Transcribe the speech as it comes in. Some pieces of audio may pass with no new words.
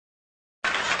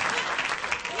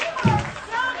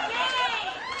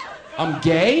I'm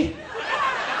gay?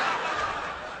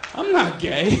 I'm not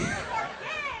gay.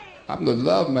 I'm the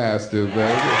Lovemaster,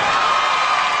 baby.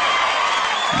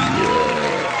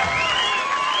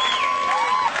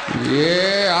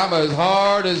 Yeah, I'm as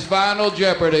hard as Final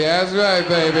Jeopardy. That's right,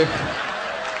 baby.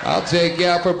 I'll take you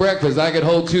out for breakfast. I could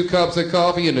hold 2 cups of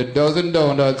coffee and a dozen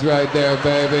donuts right there,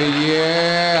 baby.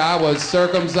 Yeah, I was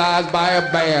circumcised by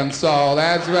a bandsaw.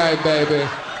 That's right, baby.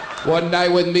 One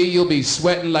night with me, you'll be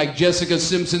sweating like Jessica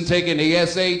Simpson taking the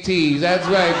SATs. That's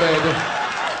right, baby.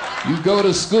 You go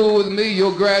to school with me,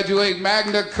 you'll graduate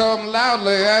magna cum laude.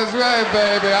 That's right,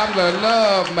 baby. I'm the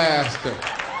Lovemaster.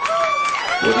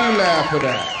 What are you laughing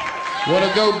at? Want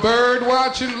to go bird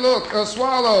watching? Look, a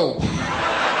swallow.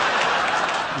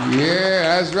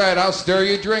 Yeah, that's right. I'll stir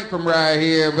your drink from right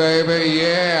here, baby.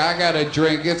 Yeah, I got a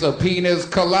drink. It's a penis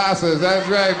colossus. That's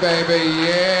right, baby.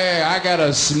 Yeah, I got a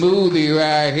smoothie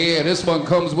right here. This one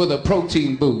comes with a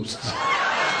protein boost.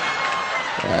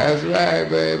 That's right,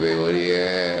 baby.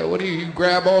 What do you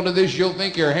grab onto this, you'll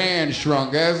think your hand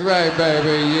shrunk. That's right,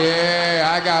 baby.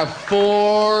 Yeah, I got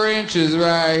 4 inches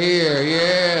right here.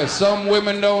 Yeah, some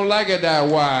women don't like it that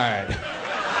wide.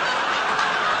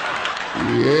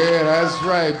 Yeah, that's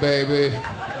right, baby.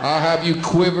 I'll have you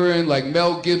quivering like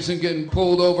Mel Gibson getting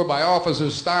pulled over by Officer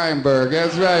Steinberg.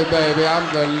 That's right, baby.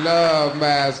 I'm the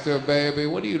Lovemaster, baby.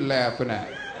 What are you laughing at?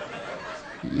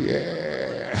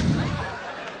 Yeah.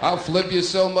 I'll flip you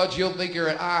so much you'll think you're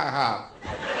an IHOP.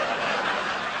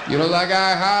 You don't like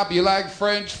IHOP? You like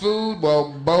French food?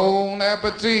 Well, bon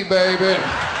appetit, baby.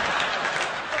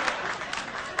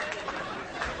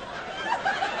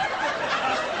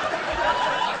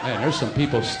 Man, there's some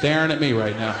people staring at me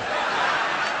right now.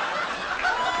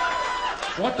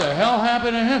 What the hell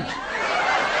happened to him?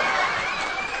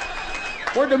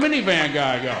 Where'd the minivan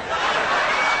guy go?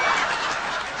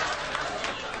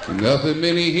 Nothing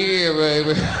mini here,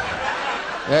 baby.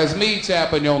 That's me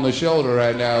tapping you on the shoulder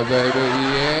right now, baby.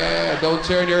 Yeah, don't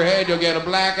turn your head, you'll get a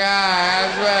black eye.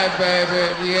 That's right,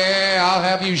 baby. Yeah, I'll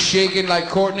have you shaking like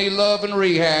Courtney Love in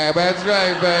rehab. That's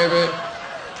right, baby.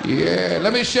 Yeah,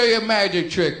 let me show you a magic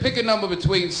trick. Pick a number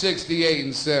between 68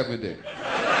 and 70.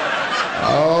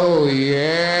 Oh,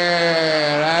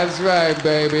 yeah, that's right,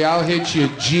 baby. I'll hit you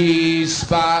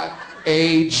G-spot,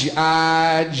 H-I-J-K,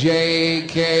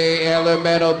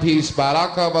 elemental P-spot. I'll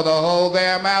cover the whole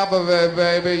damn alphabet,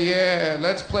 baby. Yeah,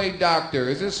 let's play doctor.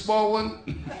 Is this small one?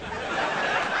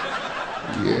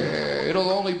 Yeah, it'll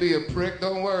only be a prick.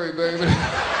 Don't worry, baby.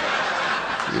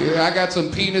 Yeah, I got some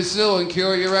penicillin,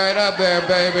 cure you right up there,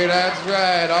 baby. That's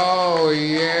right. Oh,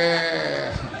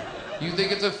 yeah. You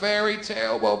think it's a fairy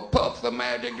tale? Well, Puff the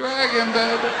Magic Dragon,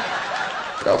 baby.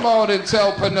 Come on and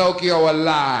tell Pinocchio a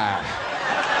lie.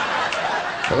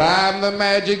 Climb the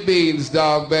magic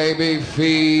beanstalk, baby.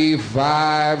 Fee,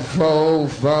 fi, fo,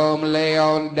 fum, lay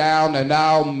on down, and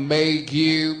I'll make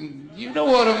you. You know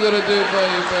what I'm gonna do for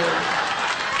you,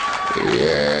 baby.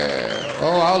 Yeah.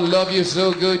 Oh, I'll love you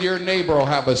so good your neighbor will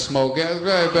have a smoke. That's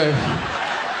right, baby.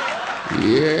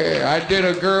 Yeah, I did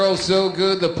a girl so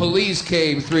good the police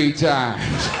came 3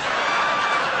 times.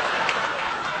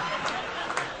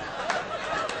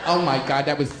 Oh my God,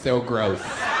 that was so gross.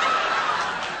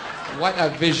 What a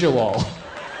visual.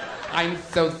 I'm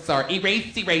so sorry.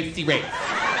 Erase, erase, erase.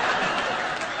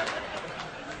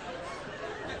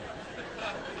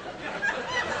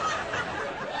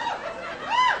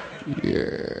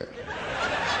 Yeah.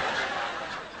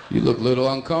 You look a little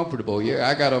uncomfortable. Yeah,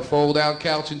 I got a fold-out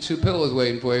couch and 2 pillows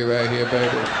waiting for you right here,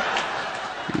 baby.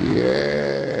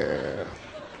 Yeah.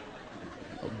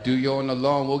 Do you on the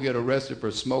lawn, we'll get arrested for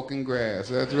smoking grass.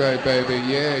 That's right, baby.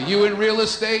 Yeah. You in real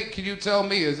estate? Can you tell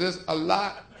me, is this a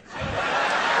lot?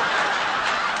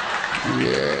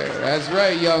 Yeah, that's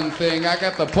right, young thing. I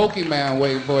got the Pokemon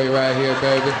waiting for you right here,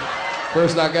 baby.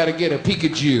 First, I got to get a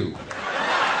Pikachu.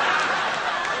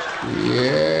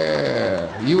 Yeah.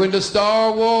 You into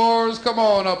Star Wars? Come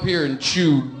on up here and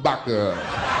Chewbacca.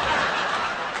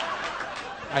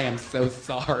 I am so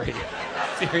sorry.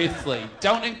 Seriously,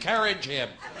 don't encourage him.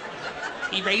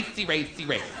 Erase, erase,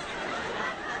 erase.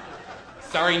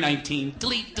 Sorry, 19.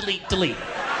 Delete, delete, delete.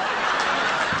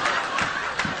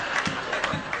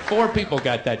 4 people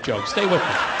got that joke. Stay with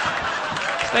me.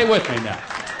 Stay with me now.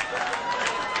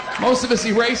 Most of us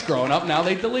erase growing up, now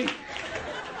they delete.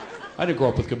 I didn't grow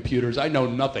up with computers. I know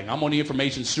nothing. I'm on the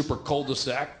information super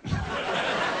cul-de-sac.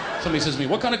 Somebody says to me,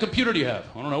 what kind of computer do you have?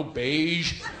 I don't know,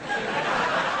 beige.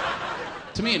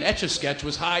 To me, an Etch-a-Sketch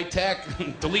was high-tech.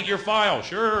 Delete your file,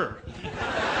 sure.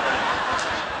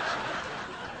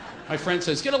 My friend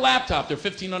says, get a laptop. They're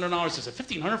 $1,500. I said,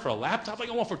 $1,500 for a laptop? I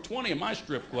got one for $20 in my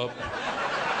strip club.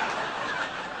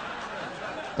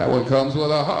 That one comes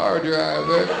with a hard drive,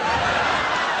 baby.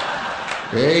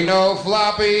 Ain't no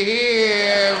floppy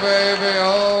here, baby.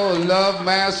 Oh,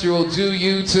 Lovemaster will do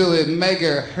you till it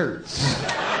mega hurts.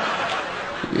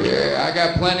 Yeah, I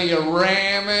got plenty of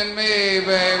RAM in me,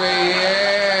 baby.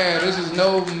 Yeah, this is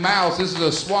no mouse. This is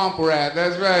a swamp rat.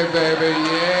 That's right, baby.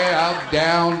 Yeah, I'll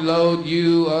download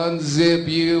you, unzip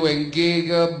you, and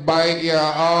gigabyte you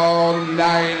all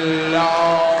night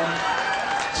long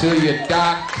till you're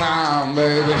 .com,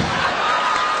 baby.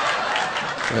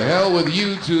 The hell with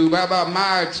YouTube. How about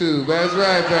my tube? That's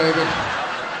right, baby.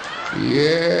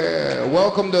 Yeah,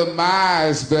 welcome to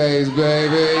MySpace,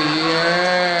 baby.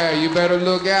 Yeah, you better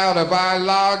look out. If I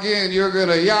log in, you're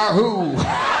gonna Yahoo.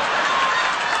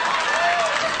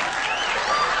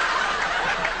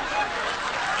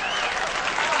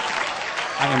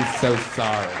 I am so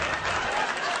sorry.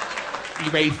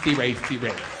 Erase, erase,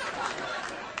 erase.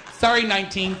 Sorry,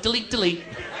 19. Delete, delete.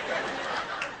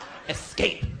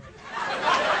 Escape.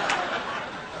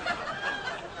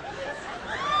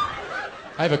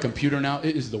 I have a computer now.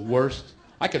 It is the worst.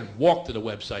 I could walk to the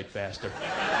website faster.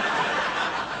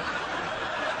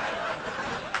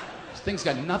 This thing's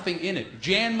got nothing in it.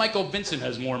 Jan Michael Vincent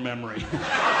has more memory.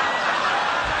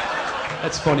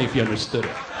 That's funny if you understood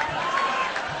it.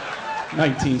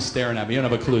 19 staring at me. You don't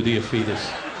have a clue, do you, fetus?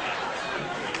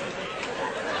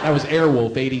 That was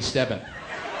Airwolf, 87.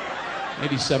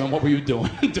 87, what were you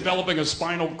doing? Developing a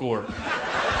spinal cord.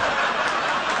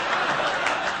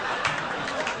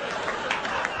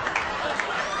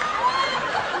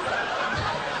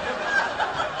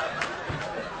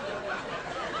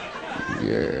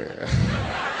 Yeah.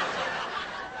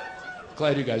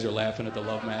 Glad you guys are laughing at the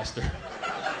Lovemaster.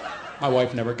 My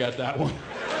wife never got that one.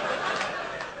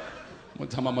 One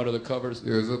time I'm under the covers.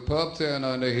 There's a pub tent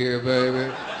under here,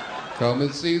 baby. Come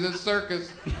and see the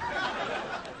circus.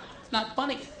 It's not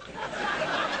funny.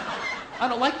 I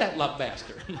don't like that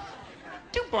Lovemaster.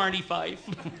 Do Barney Fife.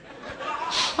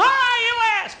 Hi, you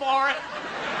asked for it.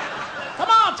 Come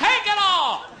on, take it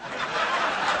all.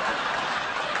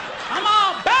 Come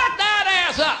on, back that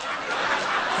ass up.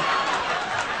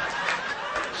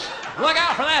 Look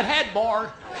out for that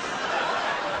headboard.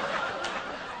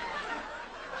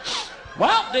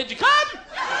 Well, did you come?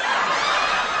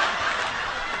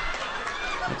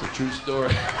 That's a true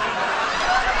story.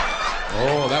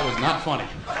 Oh, that was not funny.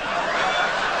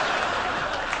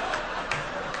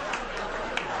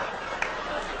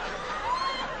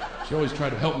 She always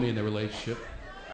tried to help me in the relationship.